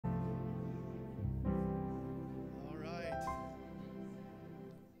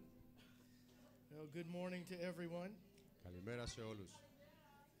Well, good morning to everyone. Καλημέρα σε όλους.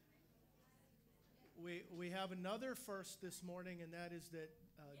 We have another first this morning, and that is that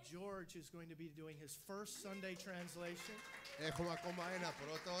George is going to be doing his first Sunday translation. Έχουμε ακόμα ένα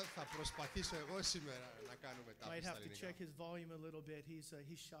πρώτο. Θα προσπαθήσω εγώ σήμερα να κάνω Might μετάφραση στα have to ελληνικά. check his volume a little bit.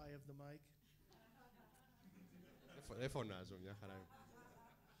 He's shy of the mic. Δεν φωνάζω, μια χαρά είναι.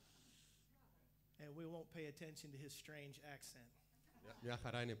 And we won't pay attention to his strange accent. Μια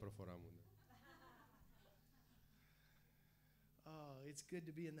χαρά είναι η προφορά μου. Ναι. Oh, it's good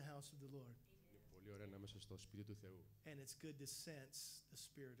to be in the house of the Lord. Είναι πολύ ωραία να είμαι στο σπίτι του Θεού And it's good to sense the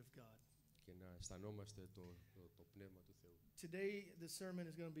Spirit of God. και να αισθανόμαστε το πνεύμα του Θεού. Today, the sermon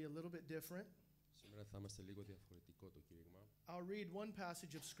is going to be a little bit different. Σήμερα θα είμαστε λίγο διαφορετικό το κήρυγμα. I'll read one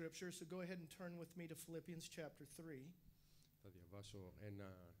passage of Scripture, so go ahead and turn with me to Philippians chapter 3. Θα διαβάσω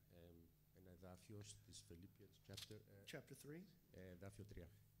ένα εδάφιο της Philippians Chapter 3. εδάφιο 3.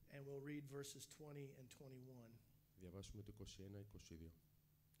 And we'll read verses 20 and 21. Διαβάσουμε το 21-22. You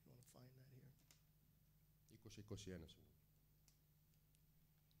want to find that here? 20-21, συγγνώμη.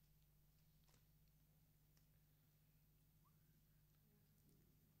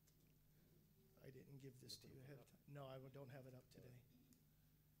 I didn't give this to you ahead of time. No, I don't have it up today.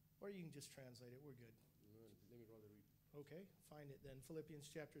 Or you can just translate it. We're good. Let me rather read. Okay, find it then. Philippians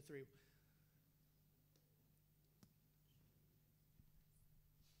chapter 3.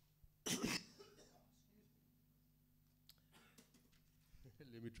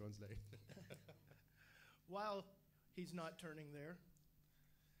 Let me translate. While he's not turning there,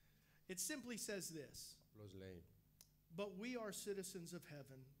 it simply says this. Απλώς λέει, But we are citizens of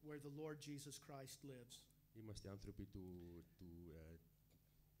heaven, where the Lord Jesus Christ lives. είμαστε άνθρωποι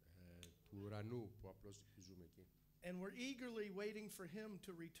του ουρανού που απλώς ζούμε εκεί. And we're eagerly waiting for him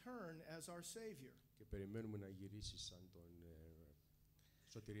to return as our Savior. Και περιμένουμε να γυρίσει σαν τον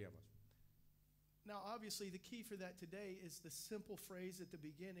σωτηρία μας. Now, obviously, the key for that today is the simple phrase at the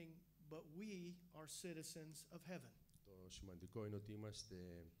beginning, but we are citizens of heaven. Το σημαντικό είναι ότι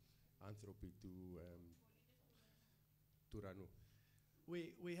είμαστε άνθρωποι του ουρανού.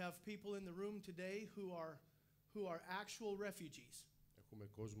 We have people in the room today who are actual refugees. Έχουμε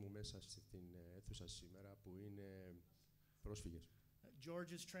κόσμο μέσα στην αίθουσα σήμερα που είναι πρόσφυγες.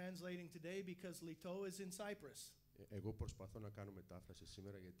 George is translating today because Leto is in Cyprus. Εγώ προσπαθώ να κάνω μετάφραση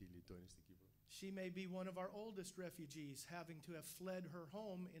σήμερα γιατί η Λιτό είναι στην Κύπρο. She may be one of our oldest refugees, having to have fled her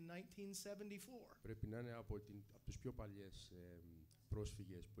home in 1974. Πρέπει να είναι από τους πιο παλιές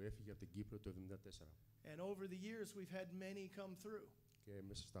πρόσφυγες που έφυγε από την Κύπρο το 1974. And over the years, we've had many come through. Και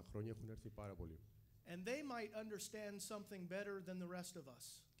μέσα στα χρόνια έχουν έρθει πάρα πολλοί. And they might understand something better than the rest of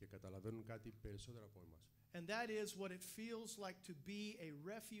us. Και καταλαβαίνουν κάτι περισσότερο από εμάς. And that is what it feels like to be a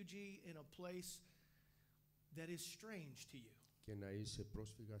refugee in a place that is strange to you. Και να είσαι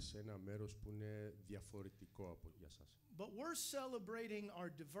πρόσφυγα σε ένα μέρος που είναι διαφορετικό από για σας. But we're celebrating our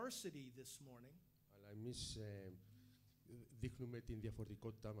diversity this morning. Αλλά εμείς δείχνουμε την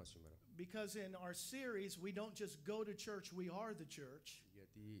διαφορετικότητά μας σήμερα. Because in our series, we don't just go to church, we are the church.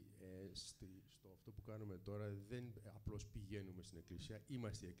 Γιατί στο αυτό που κάνουμε τώρα δεν απλώς πηγαίνουμε στην εκκλησία,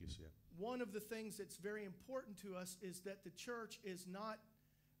 είμαστε η εκκλησία. One of the things that's very important to us is that the church is not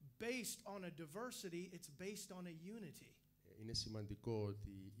based on a diversity, it's based on a unity. Είναι σημαντικό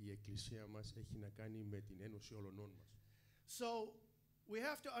ότι η εκκλησία μας έχει να κάνει με την ένωση όλων μας. So we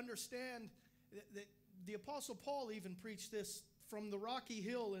have to understand that the Apostle Paul even preached this from the rocky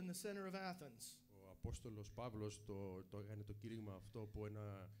hill in the center of Athens. Ο Απόστολος Παύλος το έκανε το κήρυγμα αυτό από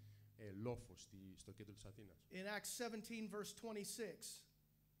ένα λόφο στο κέντρο της Αθήνας. In Acts 17 verse 26.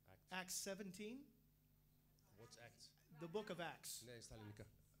 Acts 17? What's Acts? The book of Acts. Ναι, στα ελληνικά.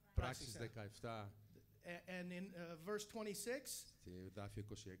 Πράξεις 17. And in verse 26, Στη εδάφιο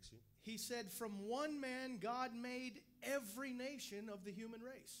 26. he said, from one man God made every nation of the human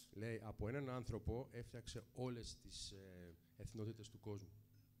race. Λέει, από έναν άνθρωπο έφτιαξε όλες τις εθνότητες του κόσμου.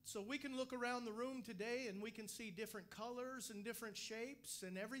 So we can look around the room today and we can see different colors and different shapes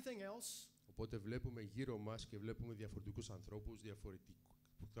and everything else. Οπότε βλέπουμε γύρω μας και βλέπουμε διαφορετικούς ανθρώπους,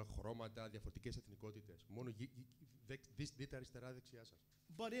 διαφορετικά χρώματα, διαφορετικές εθνικότητες. Μόνο δείτε αριστερά δεξιά σας.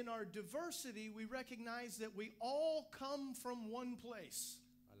 But in our diversity we recognize that we all come from one place.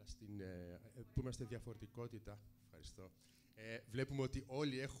 Αλλά που είμαστε διαφορετικότητα, ευχαριστώ, βλέπουμε ότι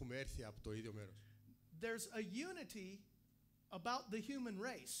όλοι έχουμε έρθει από το ίδιο μέρος. There's a unity about the human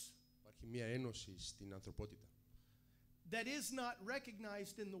race. Υπάρχει μια ένωση στην ανθρωπότητα. That is not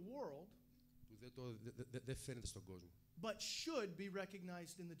recognized in the world. Που δεν φαίνεται στον κόσμο. But should be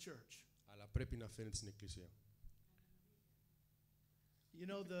recognized in the church. Αλλά πρέπει να φαίνεται στην εκκλησία. You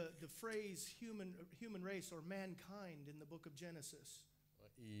know the phrase human race or mankind in the book of Genesis.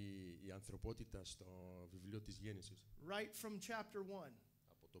 η ανθρωπότητα στο βιβλίο της Γέννησης, right from chapter 1,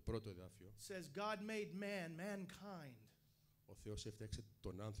 από το πρώτο εδάφιο, says God made man, mankind. ο Θεός έφτιαξε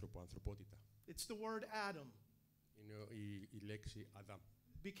τον άνθρωπο, ανθρωπότητα. It's the word Adam. Είναι η λέξη Αδάμ.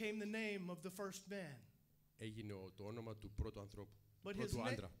 Became the name of the first man. Έγινε το όνομα του πρώτου ανθρώπου, But του πρώτου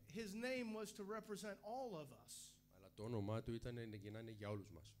άντρα. his name was to represent all of us. Αλλά το όνομά του ήταν να είναι για όλους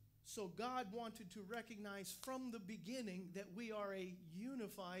μας. So God wanted to recognize from the beginning that we are a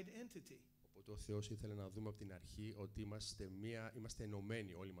unified entity. Οπότε ο Θεός ήθελε να δούμε από την αρχή ότι είμαστε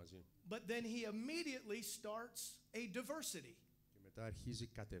ενωμένοι όλοι μαζί. But then he immediately starts a diversity. Και μετά αρχίζει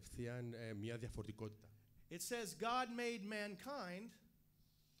κατευθείαν μια διαφορετικότητα. It says God made mankind.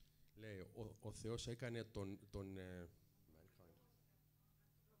 Λέει, ο Θεός έκανε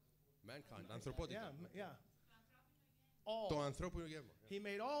mankind, ανθρωπότητα. Yeah. Το All. ανθρώπινο γεύμα. He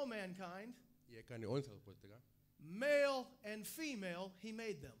made all mankind. Ή έκανε όλη την ανθρωπότητα. Male and female, he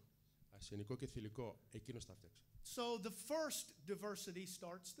made them. Αρσενικό και θηλυκό, εκείνος τα φτιάξε. So the first diversity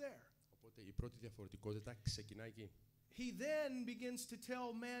starts there. Οπότε η πρώτη διαφορετικότητα ξεκινάει εκεί. He then begins to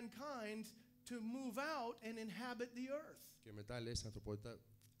tell mankind to move out and inhabit the earth. Και μετά λέει στην ανθρωπότητα,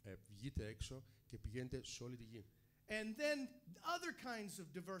 βγείτε έξω και πηγαίνετε σε όλη τη γη. And then other kinds of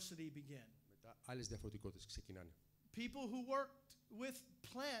diversity begin. Μετά άλλες διαφορετικότητες ξεκινάνε. People who worked with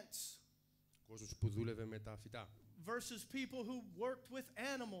plants Κόσμος που δούλευε με τα φυτά. versus people who worked with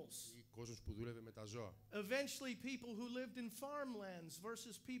animals. Ή κόσμος που δούλευε με τα ζώα. Eventually, people who lived in farmlands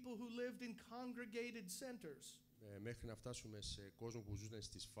versus people who lived in congregated centers. Μέχρι να φτάσουμε σε κόσμο που ζουν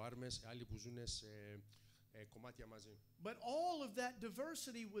στις φάρμες, άλλοι που ζουν σε κομμάτια μαζί. But all of that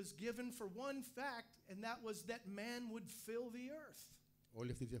diversity was given for one fact, and that was that man would fill the earth.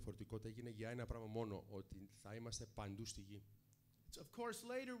 Όλη αυτή η διαφορετικότητα έγινε για ένα πράγμα μόνο, ότι θα είμαστε παντού στη γη. Of course,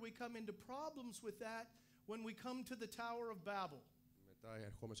 later we come into problems with that when we come to the Tower of Babel. Μετά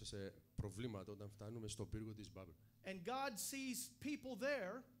ερχόμαστε σε προβλήματα όταν φτάνουμε στον πύργο της Μπάμπελ. And God sees people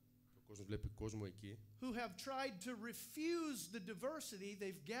there Ο κόσμος βλέπει κόσμο εκεί, who have tried to refuse the diversity.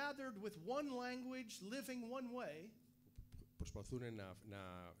 They've gathered with one language, living one way. προσπαθούν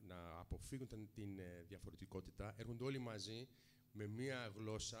να αποφύγουν την διαφορετικότητα, έρχονται όλοι μαζί με μία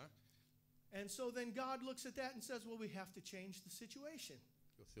γλώσσα. And so then God looks at that and says, well, we have to change the situation.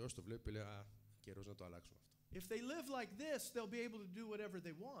 Και ο Θεός το βλέπει και λέει, καιρός να το αλλάξουμε αυτό. If they live like this, they'll be able to do whatever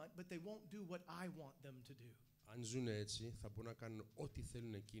they want, but they won't do what I want them to do. Αν ζουν έτσι, θα μπορούν να κάνουν ό,τι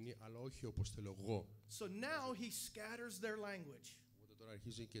θέλουν εκείνοι, αλλά όχι όπως θέλω εγώ. So now he scatters their language. Οπότε τώρα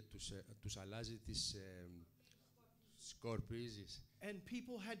αρχίζει και τους αλλάζει τις σκορπίζεις. And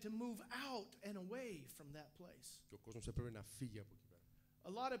people had to move out and away from that place. Και ο κόσμος έπρεπε να φύγει από εκεί πέρα. A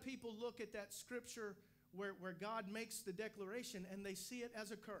lot of people look at that scripture where God makes the declaration and they see it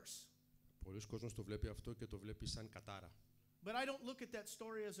as a curse. Πολλοί κόσμος το βλέπει αυτό και το βλέπει σαν κατάρα. But I don't look at that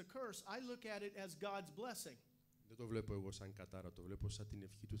story as a curse. I look at it as God's blessing. Δεν το βλέπω εγώ σαν κατάρα, το βλέπω σαν την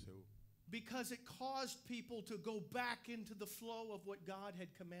ευχή του Θεού. Because it caused people to go back into the flow of what God had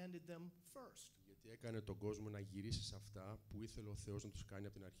commanded them first. Γιατί έκανε τον κόσμο να γυρίσει σε αυτά που ήθελε ο Θεός να τους κάνει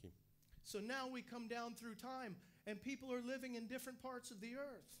από την αρχή. So now we come down through time and people are living in different parts of the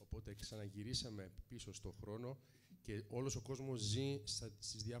earth. Οπότε ξαναγυρίσαμε πίσω στον χρόνο και όλος ο κόσμος ζει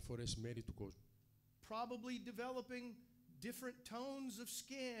στις διάφορες μέρη του κόσμου. Probably developing different tones of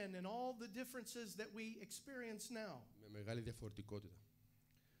skin and all the differences that we experience now. Με μεγάλη διαφορετικότητα.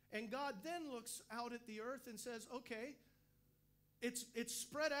 And God then looks out at the earth and says, okay, it's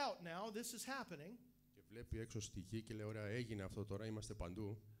spread out now, this is happening. Και βλέπει έξω στη γη και λέει, ωραία, έγινε αυτό τώρα, είμαστε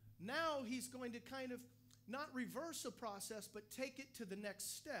παντού. Now he's going to kind of not reverse a process, but take it to the next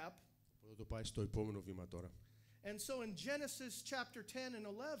step. Οπότε το πάει στο επόμενο βήμα τώρα. And so in Genesis chapter 10 and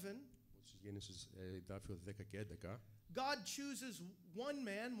 11, Στις Γέννησης εδάφιο 10 και 11, God chooses one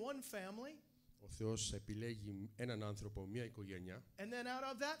man, one family, ο Θεός επιλέγει έναν άνθρωπο, μία οικογένεια, and then out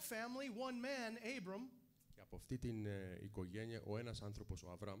of that family, one man, Abram, και από αυτή την οικογένεια ο ένας άνθρωπος,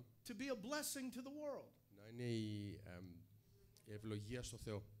 ο Αβραάμ, to be a blessing to the world. να είναι η ευλογία στο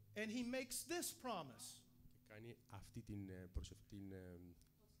Θεό. And he makes this promise. Και κάνει αυτή την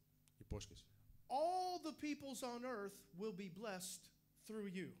υπόσχεση. All the peoples on earth will be blessed through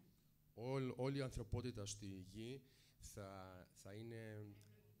you. Όλη η ανθρωπότητα στη γη θα είναι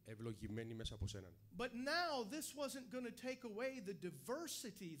ευλογημένη μέσα από σέναν. But now this wasn't going to take away the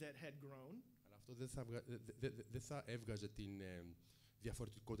diversity that had grown. Αλλά αυτό δεν θα έβγαζε την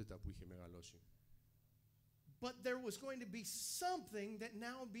διαφορετικότητα που είχε μεγαλώσει. But there was going to be something that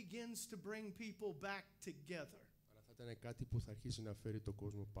now begins to bring people back together. Αλλά θα ήταν κάτι που θα αρχίσει να φέρει τον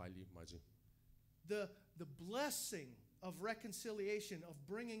κόσμο πάλι μαζί. The blessing of reconciliation, of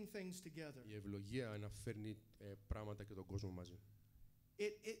bringing things together. Η ευλογία να φέρνει πράγματα και τον κόσμο μαζί.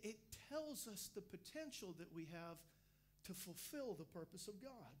 it tells us the potential that we have to fulfill the purpose of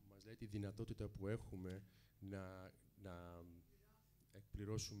God. Μας λέει τη δυνατότητα που έχουμε να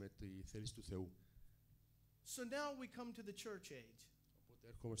εκπληρώσουμε τη θέληση του Θεού. So now we come to the church age. Οπότε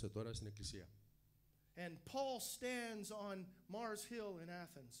έρχομαστε τώρα στην Εκκλησία. And Paul stands on Mars Hill in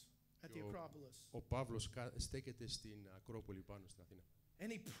Athens at the Acropolis. Ο Παύλος στέκεται στην Ακρόπολη πάνω στην Αθήνα.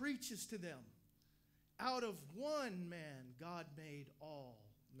 And he preaches to them. Out of one man, God made all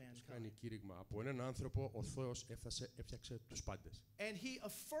mankind. Κάνει κήρυγμα. Από έναν άνθρωπο ο Θεός έφτιαξε τους πάντες. And he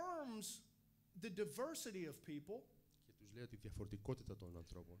affirms the diversity of people. Και τους λέει τη διαφορετικότητα των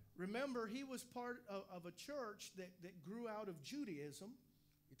ανθρώπων. Remember, he was part of a church that grew out of Judaism.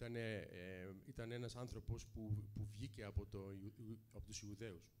 Ήταν ένας άνθρωπος που βγήκε από τους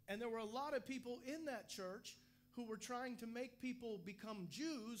Ιουδαίους. And there were a lot of people in that church who were trying to make people become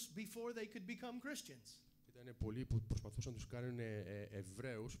Jews before they could become Christians. Ήταν πολλοί που προσπαθούσαν να τους κάνουν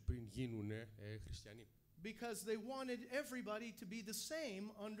Εβραίους πριν γίνουν χριστιανοί. Because they wanted everybody to be the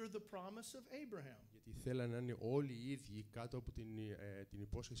same under the promise of Abraham. Γιατί θέλανε να είναι όλοι οι ίδιοι κάτω από την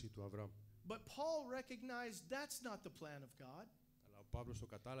υπόσχεση του Αβραάμ. But Paul recognized that's not the plan of God. Αλλά ο Παύλος το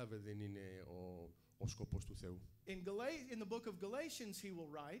κατάλαβε, δεν είναι ο σκοπός του Θεού. In the book of Galatians he will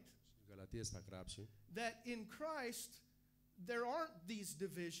write Στην Γαλατίας θα γράψει that in Christ there aren't these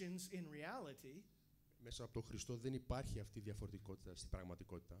divisions in reality. Μέσα από τον Χριστό δεν υπάρχει αυτή η διαφορετικότητα στην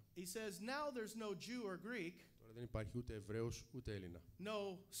πραγματικότητα. He says now there's no Jew or Greek. Τώρα δεν υπάρχει ούτε Εβραίος ούτε Έλληνα.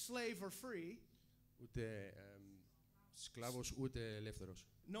 No slave or free. Ούτε σκλάβος ούτε ελεύθερος.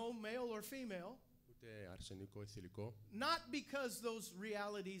 No male or female. Ούτε αρσενικό ή θηλυκό. Not because those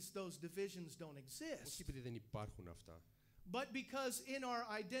realities, those divisions don't exist. Όχι επειδή δεν υπάρχουν αυτά. But because in our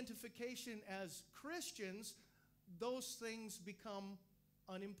identification as Christians, those things become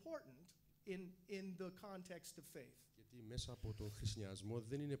unimportant in the context of faith. Γιατί μέσα από τον χριστιανισμό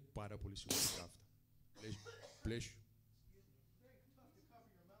δεν είναι πάρα πολύ σημαντικά αυτά. Πλαίσιο.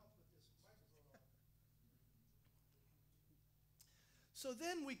 So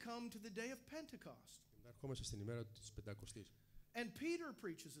then we come to the day of Pentecost. Ερχόμαστε στην ημέρα της Πεντακοστής. And Peter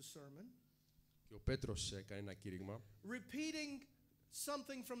preaches a sermon. Και ο Πέτρος έκανε ένα κήρυγμα. Repeating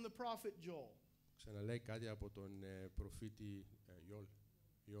something from the prophet Joel. Ξαναλέει κάτι από τον προφήτη Ιόλ.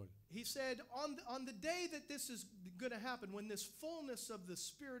 He said, on the day that this is going to happen, when this fullness of the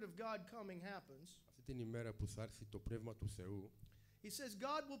Spirit of God coming happens, αυτή την ημέρα που θα έρθει το πνεύμα του Θεού, he says,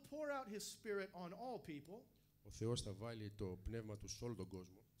 God will pour out His Spirit on all people. Ο Θεός θα βάλει το πνεύμα του σε όλο τον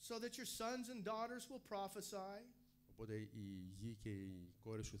κόσμο. So that your sons and daughters will prophesy. Οπότε οι γη και οι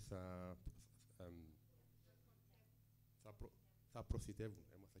κόρες σου θα προθητεύουν.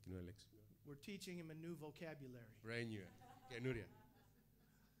 Έμαθα κοινό λέξη. We're teaching him a new vocabulary. Brand new. Καινούρια.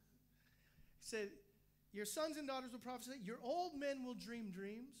 He said, your sons and daughters will prophesy. Your old men will dream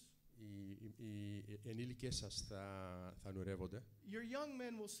dreams. Οι ενήλικες σας θα ονειρεύονται. Your young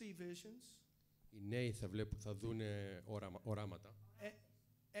men will see visions. Οι νέοι θα δουν οράματα.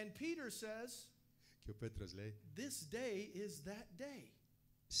 And Peter says, και ο Πέτρος λέει, this day is that day.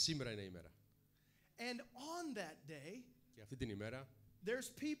 Σήμερα είναι η ημέρα. And on that day, και αυτή την ημέρα, there's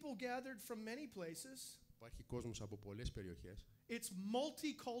people gathered from many places. Υπάρχει κόσμος από πολλές περιοχές. It's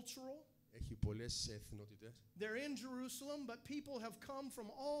multicultural. Έχει πολλές εθνότητες. They're in Jerusalem, but people have come from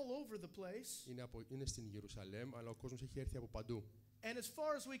all over the place. Είναι στην Ιερουσαλέμ, αλλά ο κόσμος έχει έρθει από παντού. And as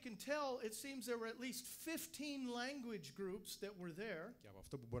far as we can tell, it seems there were at least 15 language groups that were there. Και από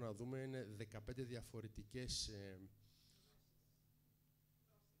αυτό που μπορούμε να δούμε είναι 15 διαφορετικές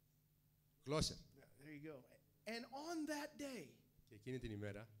γλώσσες. There you go. And on that day, και εκείνη την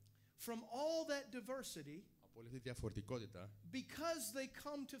ημέρα, from all that diversity, από όλη αυτή τη διαφορετικότητα, because they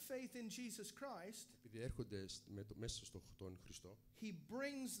come to faith in Jesus Christ, επειδή έρχονται μέσα στον Χριστό, He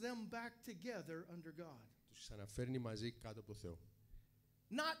brings them back together under God. Τους ξαναφέρνει μαζί κάτω από το Θεό.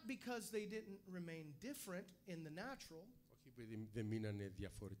 Not because they didn't remain different in the natural, όχι επειδή δεν μείνανε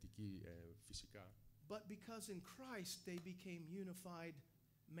διαφορετικοί φυσικά, but because in Christ they became unified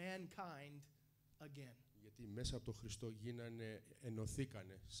mankind again. Γιατί μέσα από τον Χριστό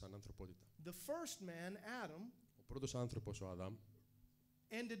ενωθήκανε σαν ανθρωπότητα. The first man, Adam, ο πρώτος άνθρωπος, ο Αδάμ,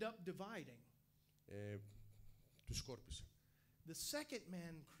 ended up dividing. Τους σκόρπισε. The second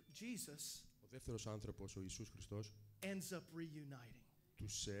man, Jesus, ο δεύτερος άνθρωπος, ο Ιησούς Χριστός, ends up reuniting.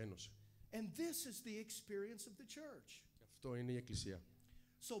 Τους ένωσε. And this is the experience of the church. Και αυτό είναι η Εκκλησία.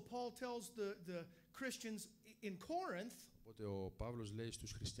 So Paul tells the Christians in Corinth, οπότε ο Παύλος λέει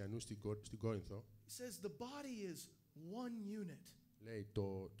στους χριστιανούς στην Κόρινθο, he says the body is one unit. λέει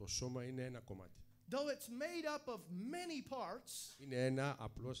το σώμα είναι ένα κομμάτι. though it's made up of many parts,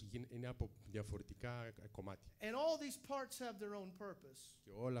 είναι από διαφορετικά κομμάτια. and all these parts have their own purpose,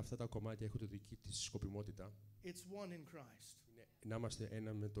 Και όλα αυτά τα κομμάτια έχουν τη δική της σκοπιμότητα. it's one in Christ. Είναι να είμαστε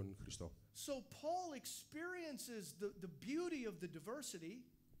ένα με τον Χριστό. So Paul experiences the beauty of the diversity,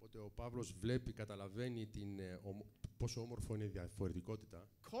 Οπότε ο Παύλος βλέπει, καταλαβαίνει πόσο όμορφο είναι η διαφορετικότητα.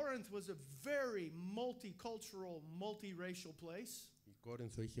 Corinth was a very multicultural, multiracial place. Η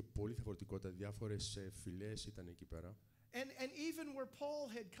Κόρινθο είχε πολύ διαφορετικότητα, διάφορες φυλές ήταν εκεί πέρα. And even where Paul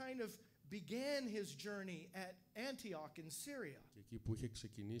had kind of began his journey at Antioch in Syria. Και εκεί που είχε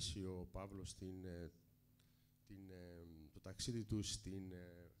ξεκινήσει ο Παύλος το ταξίδι του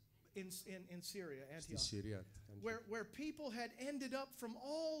In Syria, στη Antioch, Συρία, where people had ended up from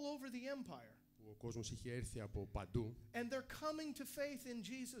all over the empire. που ο κόσμος είχε έρθει από παντού And they're coming to faith in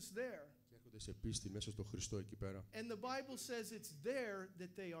Jesus there. και έρχονται σε πίστη μέσα στο Χριστό εκεί πέρα. And the Bible says it's there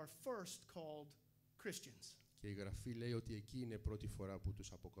that they are first called Christians. Και η Γραφή λέει ότι εκεί είναι πρώτη φορά που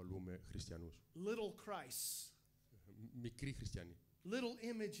τους αποκαλούμε χριστιανούς. Little Christs, Μικροί χριστιανοί. little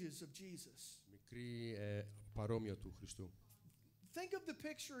images of Jesus. Μικροί παρόμοια του Χριστού. Think of the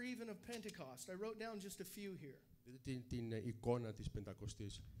picture even of Pentecost. I wrote down just a few here. Δείτε την εικόνα της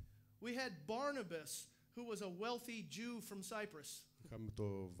Πεντακοστής. We had Barnabas, who was a wealthy Jew from Cyprus. Είχαμε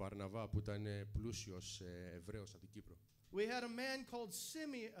το Βαρναβά που ήταν πλούσιος Εβραίος από την Κύπρο. We had a man called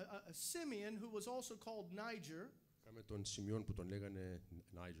Simeon, who was also called Niger, Είχαμε τον Σιμεών που τον λέγανε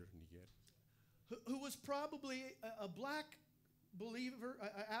Νίγερ. who was probably a black believer,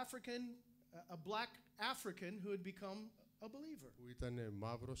 a black African who had become a believer. Που ήταν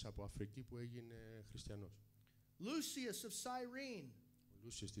μαύρος από Αφρική που έγινε χριστιανός. Lucius of Cyrene, Ο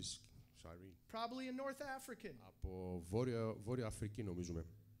Λούσιος της Σαρήν. probably a North African. Από Βόρεια Αφρική νομίζουμε.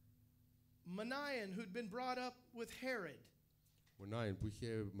 Manaen, who'd been brought up with Herod. Ο Νάιν που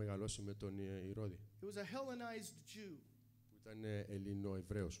είχε μεγαλώσει με τον Ηρώδη. He was a Hellenized Jew. Που ήταν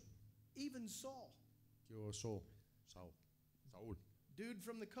Ελληνοεβραίος. Even Saul, Και ο Σαούλ. dude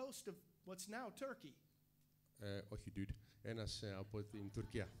from the coast of what's now Turkey, Όχι dude. Ένας από την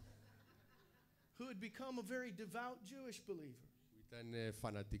Τουρκία. who had become a very devout Jewish believer. Που ήταν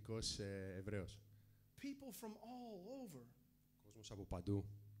φανατικός Εβραίος. People from all over Κόσμος από παντού.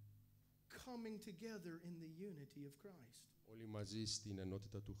 coming together in the unity of Christ. Όλοι μαζί στην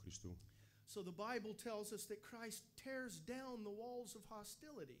ενότητα του Χριστού. So the Bible tells us that Christ tears down the walls of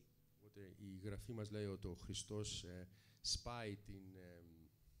hostility. Οπότε η Γραφή μας λέει ότι ο Χριστός σπάει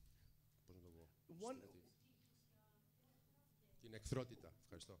πώς να το πω, την εχθρότητα.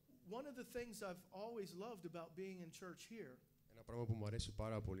 Ευχαριστώ. One of the things I've always loved about being in church here, Ένα πράγμα που μου αρέσει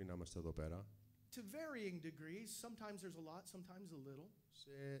πάρα πολύ να είμαστε εδώ πέρα, to varying degrees, sometimes there's a lot, sometimes a little,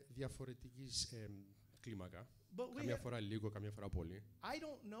 σε διαφορετική κλίμακα. but we Καμιά have, φορά λίγο, καμιά φορά πολύ. I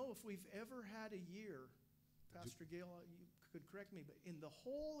don't know if we've ever had a year, Pastor Gail, you could correct me, but in the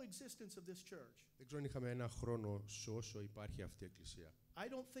whole existence of this church, Δεν ξέρω αν είχαμε ένα χρόνο σε όσο υπάρχει αυτή η εκκλησία. I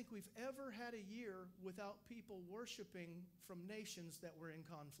don't think we've ever had a year without people worshiping from nations that were in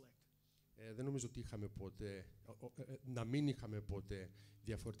conflict. Δεν νομίζω ότι είχαμε ποτέ, να μην είχαμε ποτέ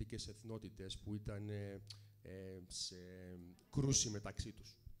διαφορετικές εθνότητες που ήταν σε κρούση μεταξύ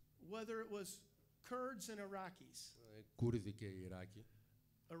τους. Whether it was Kurds and Iraqis, Κούρδοι και Ιράκοι,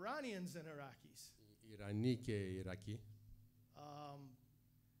 Iranians and Iraqis. Ιρανοί και Ιρακοί,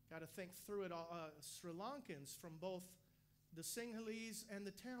 Got to think through it all. Sri Lankans from both the Sinhalese and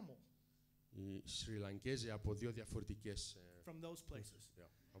the Tamil, οι Σρι Λανκέζοι από δύο διαφορετικές from those places.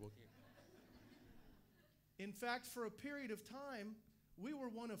 από εκεί. In fact, for a period of time, we were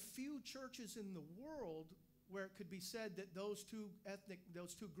one of few churches in the world where it could be said that those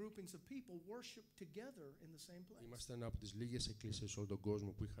two groupings of people worship together in the same place. Ήμασταν από τις λίγες εκκλησίες σε όλο τον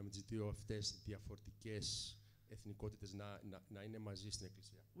κόσμο που είχαμε τις δύο αυτές διαφορετικές εθνικότητες να είναι μαζί στην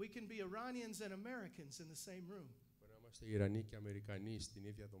εκκλησία. We can be Iranians and Americans in the same room. Μπορεί να είμαστε Ιρανοί και Αμερικανοί στο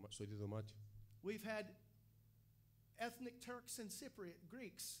ίδιο δωμάτιο. We've had ethnic Turks and Cypriot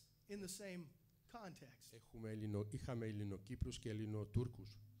Greeks in the same context. Είχαμε Ελληνοκύπρους και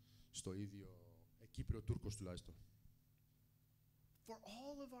Ελληνοτούρκους στο ίδιο, Κύπριο-Τούρκος τουλάχιστον. For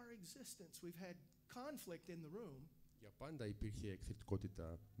all of our existence, we've had conflict in the room. Για πάντα υπήρχε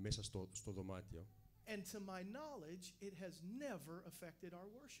εκθετικότητα μέσα στο δωμάτιο. And to my knowledge, it has never affected our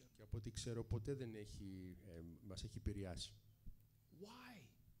worship. Και από ό,τι ξέρω ποτέ δεν μας έχει επηρεάσει. Why?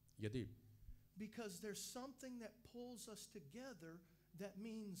 Γιατί? Because there's something that pulls us together that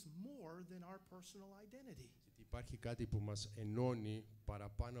means more than our personal identity. Γιατί υπάρχει κάτι που μας ενώνει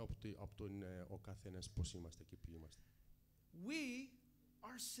παραπάνω από τον ο καθένας πώς είμαστε και ποιοι είμαστε. We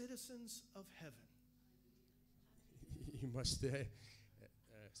are citizens of heaven. Είμαστε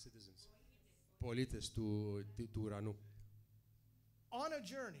citizens. πολίτες του ουρανού. On a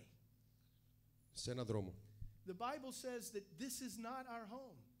journey. Σε έναν δρόμο. The Bible says that this is not our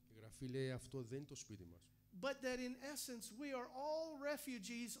home. Η Γραφή λέει αυτό δεν είναι το σπίτι μας. But that in essence we are all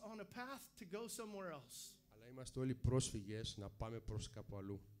refugees on a path to go somewhere else. Αλλά είμαστε όλοι πρόσφυγες να πάμε προς κάπου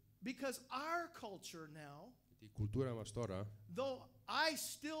αλλού. Because our culture now, Γιατί η κουλτούρα μας τώρα, though I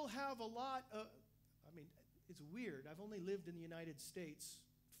still have a lot of, I mean, it's weird. I've only lived in the United States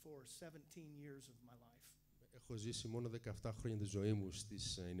for 17 years of my life. έχω ζήσει μόνο 17 χρόνια τη ζωή μου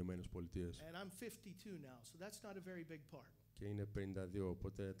στις Ηνωμένες Πολιτείες. And I'm 52 now, so that's not a very big part. Και είναι 52,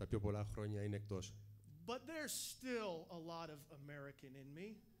 οπότε τα πιο πολλά χρόνια είναι εκτός. But there's still a lot of American in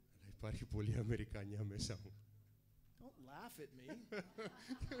me. Αλλά υπάρχει πολύ Αμερικανιά μέσα μου. Don't laugh at me.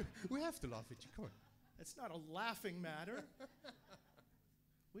 We have to laugh at you, come on. It's not a laughing matter.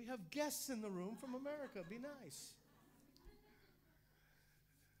 We have guests in the room from America. Be nice.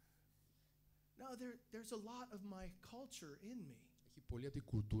 No, there's a lot of my culture in me. Έχει πολύ από την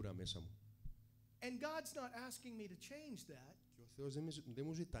κουλτούρα μέσα μου. And God's not asking me to change that. Και ο Θεός δεν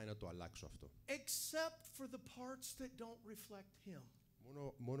μου ζητάει να το αλλάξω αυτό. Except for the parts that don't reflect Him.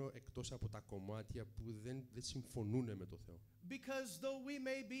 Μόνο εκτός από τα κομμάτια που δεν συμφωνούν με το Θεό. Because though we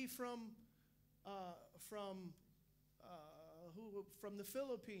may be from the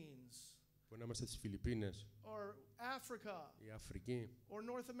Philippines, Μπορεί να είμαστε στις Φιλιππίνες, or Africa, η Αφρική, or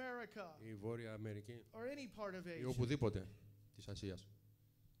North America, η Βόρεια Αμερική, or any part of ή Asia, οπουδήποτε της Ασίας.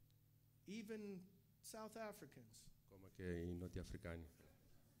 even South Africans. Ακόμα και οι Νότια Αφρικάνοι.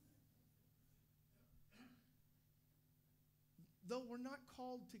 Though we're not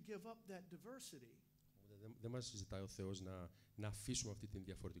called to give up that diversity, Δεν μας ζητάει ο Θεός να αφήσουμε αυτή την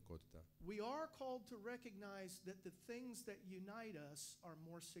διαφορετικότητα. we are called to recognize that the things that unite us are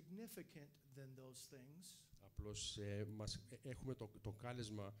more significant than those things. Απλώς έχουμε το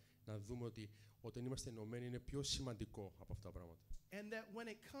κάλεσμα να δούμε ότι όταν είμαστε ενωμένοι είναι πιο σημαντικό από αυτά τα πράγματα. And that when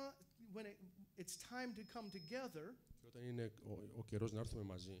it's time to come together, Και όταν είναι ο καιρός να έρθουμε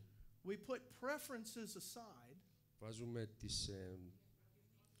μαζί, we put preferences aside βάζουμε τις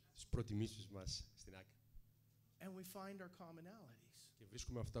προτιμήσεις μας στην άκρη. and we find our commonalities. Και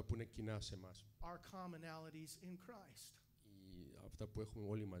βρίσκουμε αυτά που είναι κοινά σε εμάς. Our commonalities in Christ. Αυτά που έχουμε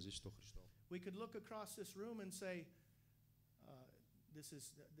όλοι μαζί στο Χριστό. We could look across this room and say,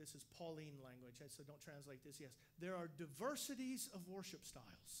 this is Pauline language, so don't translate this. Yes, there are diversities of worship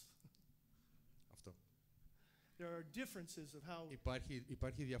styles. Αυτό. There are differences of how.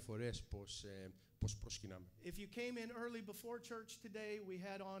 Υπάρχει διαφορές πώς προσκυνάμε. If you came in early before church today, we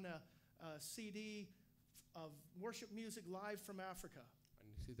had on a CD of worship music live from Africa. Αν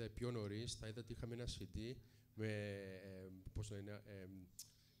ήρθατε πιο νωρίς, θα είδατε ότι είχαμε ένα CD με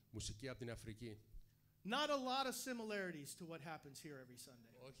μουσική από την Αφρική. Not a lot of similarities to what happens here every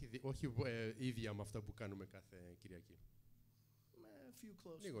Sunday. Όχι ίδια με αυτά που κάνουμε κάθε Κυριακή. A few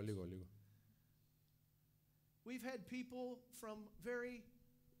close. Λίγο. We've had people from very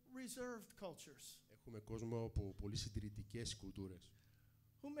reserved cultures. Έχουμε κόσμο από πολύ συντηρητικές κουλτούρες.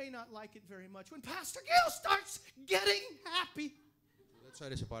 Who may not like it very much when Pastor Gil starts getting happy. Δεν τους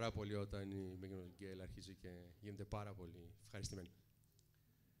αρέσει πάρα πολύ όταν η Μέγνος Γκέλ αρχίζει και γίνεται πάρα πολύ ευχαριστημένη.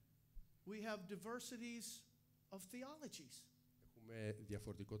 We have diversities of theologies. Έχουμε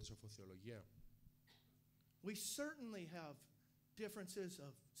διαφορετικότητες από θεολογία. We certainly have differences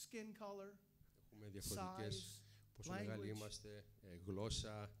of skin color, Έχουμε διαφορετικές, πόσο μεγάλοι είμαστε,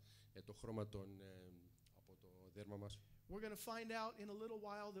 γλώσσα, το χρώμα από το δέρμα μας. We're going to find out in a little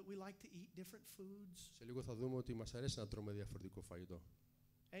while that we like to eat different foods. Σε λίγο θα δούμε ότι μας αρέσει να τρώμε διαφορετικό φαγητό.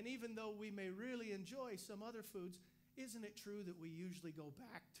 And even though we may really enjoy some other foods, isn't it true that we usually go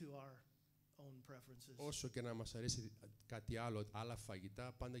back to our own preferences? Όσο και να μας αρέσει κάτι άλλο, άλλα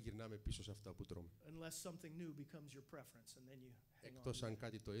φαγητά, πάντα γυρνάμε πίσω σε αυτά που τρώμε. Unless something new becomes your preference and then you hang on. Εκτός αν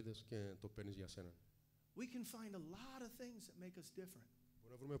κάτι το είδες και το παίρνεις για σένα. We can find a lot of things that make us different. Μπορούμε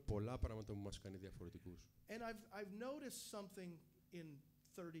να βρούμε πολλά πράγματα που μας κάνει διαφορετικούς. And I've noticed something in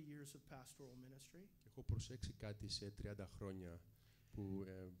 30 years of pastoral ministry. Και έχω προσέξει κάτι σε 30 χρόνια που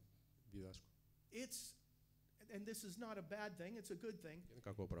διδάσκω. And this is not a bad thing, it's a good thing. Είναι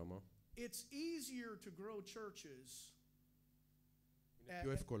κακό πράγμα. It's easier to grow churches. Είναι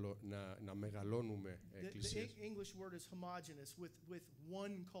πιο εύκολο να μεγαλώνουμε The εκκλησίες. English word is homogeneous with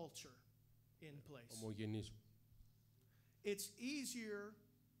one culture in place. Ομογενείς. It's easier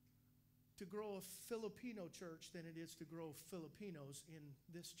to grow a Filipino church than it is to grow Filipinos in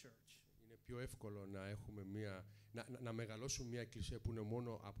this church. Είναι πιο εύκολο να έχουμε να μεγαλώσουμε μια εκκλησία που είναι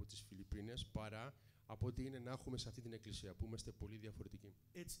μόνο από τις Φιλιππίνες παρά από ότι είναι να έχουμε σε αυτή την εκκλησία που είμαστε πολύ διαφορετικοί.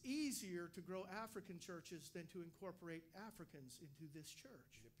 It's easier to grow African churches than to incorporate Africans into this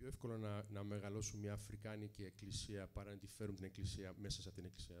church. Είναι πιο εύκολο να μεγαλώσουν μια αφρικάνικη εκκλησία παρά να τη φέρουν την εκκλησία μέσα σε αυτήν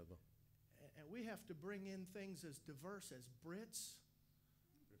την εκκλησία εδώ. And we have to bring in things as diverse as Brits.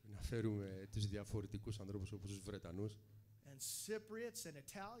 Πρέπει να φέρουμε τους διαφορετικούς ανθρώπους όπως τους Βρετανούς And Cypriots and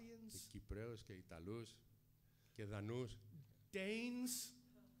Italians. και Κυπραίους και Ιταλούς και Δανούς. Danes.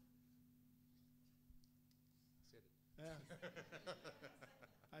 Yeah.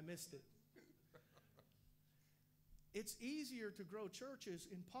 I missed it. It's easier to grow churches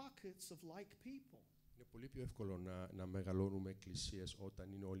in pockets of like people. Είναι πολύ πιο εύκολο να μεγαλώνουμε εκκλησίες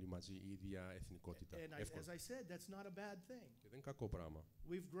όταν είναι όλοι μαζί η ίδια εθνικότητα. And as I said, that's not a bad thing. Και δεν είναι κακό πράγμα.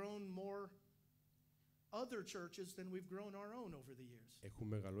 We've grown more other churches than we've grown our own over the years.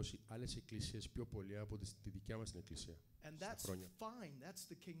 Έχουμε μεγαλώσει άλλες εκκλησίες πιο πολύ από τη δικιά μας την εκκλησία. And that's fine. That's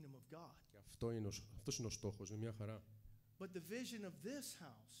the kingdom of God. Και αυτός είναι ο στόχος, είναι μια χαρά. But the vision of this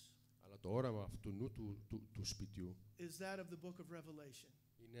house Αλλά το όραμα αυτού του σπιτιού is that of the book of Revelation.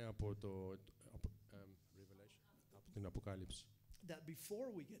 είναι από την Αποκάλυψη. That before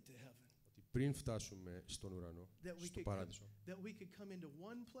we get to heaven, Ότι πριν φτάσουμε στον ουρανό, στο παράδεισο, that we could come into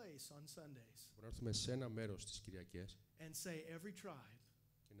one place on Sundays μπορούμε να έρθουμε σε ένα μέρος τις Κυριακές and say every tribe,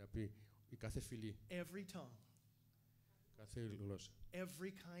 και να πει η κάθε φυλή, every tongue, κάθε γλώσσα,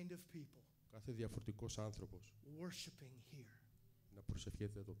 every kind of people κάθε διαφορετικός άνθρωπος worshiping here. να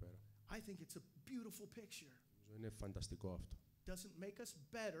προσευχέται εδώ πέρα. I think it's a beautiful picture. Νομίζω είναι φανταστικό αυτό. Doesn't make us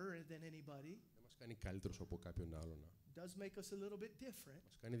better than anybody. Δεν μας κάνει καλύτερος από κάποιον άλλον. Does make us a little bit different.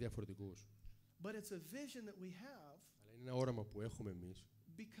 Μας κάνει διαφορετικούς. But it's a vision that we have Αλλά είναι ένα όραμα που έχουμε εμείς.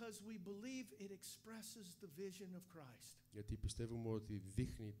 because we believe it expresses the vision of Christ. Γιατί πιστεύουμε ότι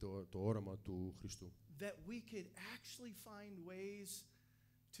δείχνει το όραμα του Χριστού. That we could actually find ways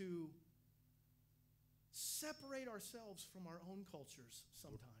to separate ourselves from our own cultures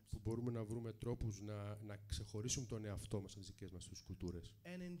sometimes. Που μπορούμε να βρούμε τρόπους να ξεχωρίσουμε τον εαυτό μας από τις δικές μας τις κουλτούρες.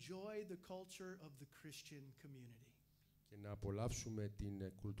 And enjoy the culture of the Christian community. Και να απολαύσουμε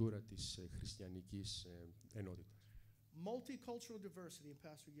την κουλτούρα της χριστιανικής ενότητας. Multicultural diversity, and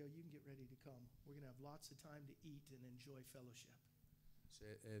Pastor Yo, you can get ready to come. We're going to have lots of time to eat and enjoy fellowship.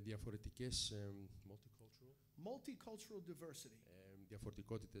 Σε διαφορετικές Multicultural diversity.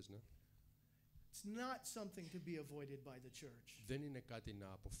 Διαφορετικότητες, ναι. It's not something to be avoided by the church. Δεν είναι κάτι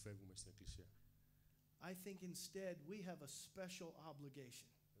να αποφεύγουμε στην Εκκλησία. I think instead we have a special obligation.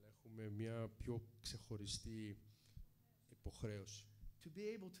 Έχουμε μια πιο ξεχωριστή υποχρέωση. To be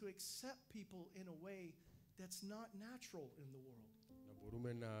able to accept people in a way that's not natural in the world. Να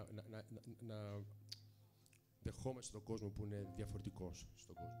μπορούμε να δεχόμαστε τον κόσμο που είναι διαφορετικός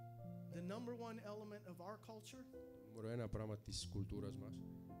στον κόσμο. The number one element of our culture Το νούμερο ένα πράγμα της κουλτούρας μας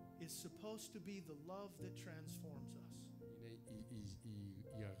is supposed to be the love that transforms us. είναι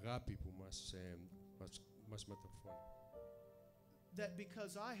η αγάπη που μας μεταφορεί. That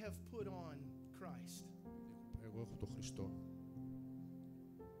because I have put on Christ, Εγώ έχω τον Χριστό.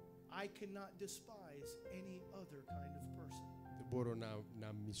 I cannot despise any other kind of person. Δεν μπορώ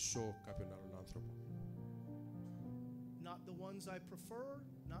να μισώ κάποιον άλλον άνθρωπο. Not the ones I prefer,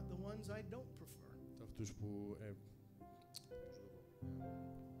 not the ones I don't prefer. Αυτούς που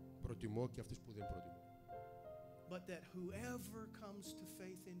προτιμώ και αυτούς που δεν προτιμώ. But that whoever comes to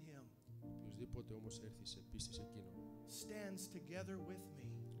faith in Him Οποιοςδήποτε όμως έρθει σε πίστη σε εκείνο, stands together with me,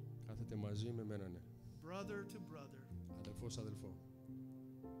 κάθεται μαζί με μένα, ναι. brother to brother. Αδελφός αδελφό.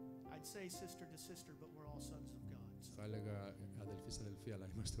 I'd say sister to sister, but we're all sons of God. So. Θα έλεγα αδελφοί σε αδελφοί, αλλά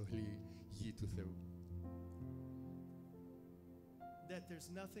είμαστε όλοι γη του Θεού. That there's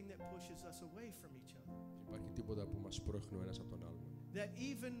nothing that pushes us away from each other. Υπάρχει τίποτα που μας πρόχνει ο ένας από τον άλλον. That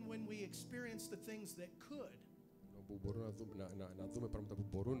even when we experience the things that could, Που μπορούμε να δούμε πράγματα που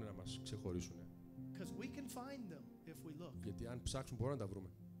μπορούν να μας ξεχωρίσουν. because we can find them if we look. Γιατί αν ψάξουμε μπορούμε να τα βρούμε.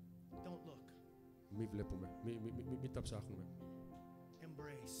 Don't look. Μην βλέπουμε, μην τα ψάχνουμε.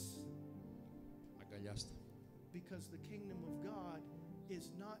 Embrace. Αγκαλιάστε. Because the kingdom of God is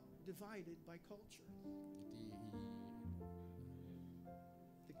not divided by culture.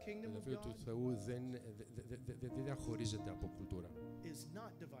 The kingdom of Το του God Θεού δεν διαχωρίζεται από κουλτούρα. is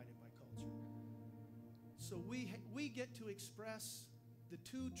not divided by culture. So we get to express the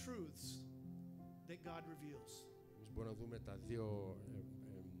two truths that God reveals. Εμείς μπορούμε να δούμε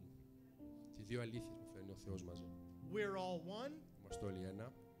τις δύο αλήθειες που φέρνει ο Θεός μαζί. We're all one Είμαστε όλοι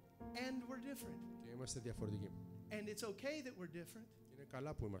ένα and we're different. και είμαστε διαφορετικοί. And it's okay that we're different Είναι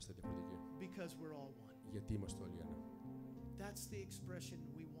καλά που είμαστε διαφορετικοί. because we're all one. Γιατί είμαστε όλοι ένα. That's the expression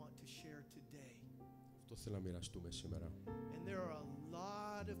we want to share today. Αυτό θέλω να μοιραστούμε σήμερα. And there are a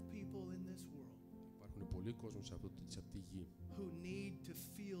lot of people in this world πολλοί κόσμοι σε αυτή τη γη who need to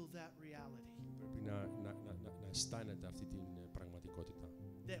feel that reality. πρέπει να αισθάνεται αυτή την πραγματικότητα.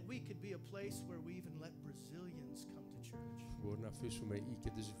 That we could be a place where we even let Brazilians come to church. Μπορούμε να αφήσουμε ή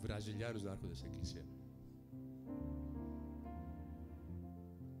και τους Βραζιλιάνους να έρχονται σε εκκλησία.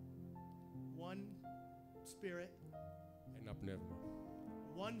 One spirit, Ένα πνεύμα,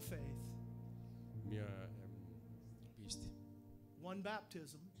 one faith, μία πίστη, one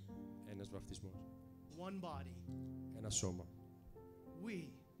baptism, ένας βαφτισμός, one body. ένα σώμα. We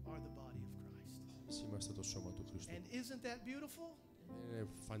are the body of Christ. Εμείς είμαστε το σώμα του Χριστού. And isn't that beautiful? Είναι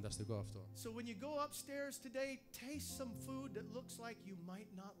φανταστικό αυτό. So when you go upstairs today, taste some food that looks like you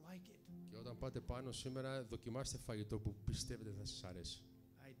might not like it. Και όταν πάτε πάνω σήμερα, δοκιμάστε φαγητό που πιστεύετε θα σας αρέσει.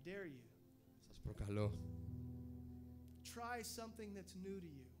 I dare you. Σας προκαλώ. Try something that's new to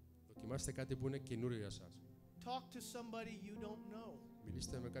you. Δοκιμάστε κάτι που είναι καινούριο για σας. Talk to somebody you don't know.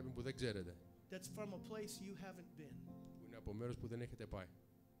 Μιλήστε με κάποιον που δεν ξέρετε. That's from a place you haven't been. Που είναι από μέρος που δεν έχετε πάει.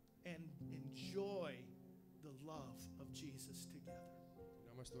 And enjoy the love of Jesus together.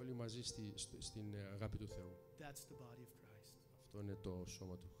 Να είμαστε όλοι μαζί στην αγάπη του Θεού. That's the body of Christ. Αυτό είναι το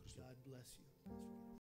σώμα του Χριστού. God bless you.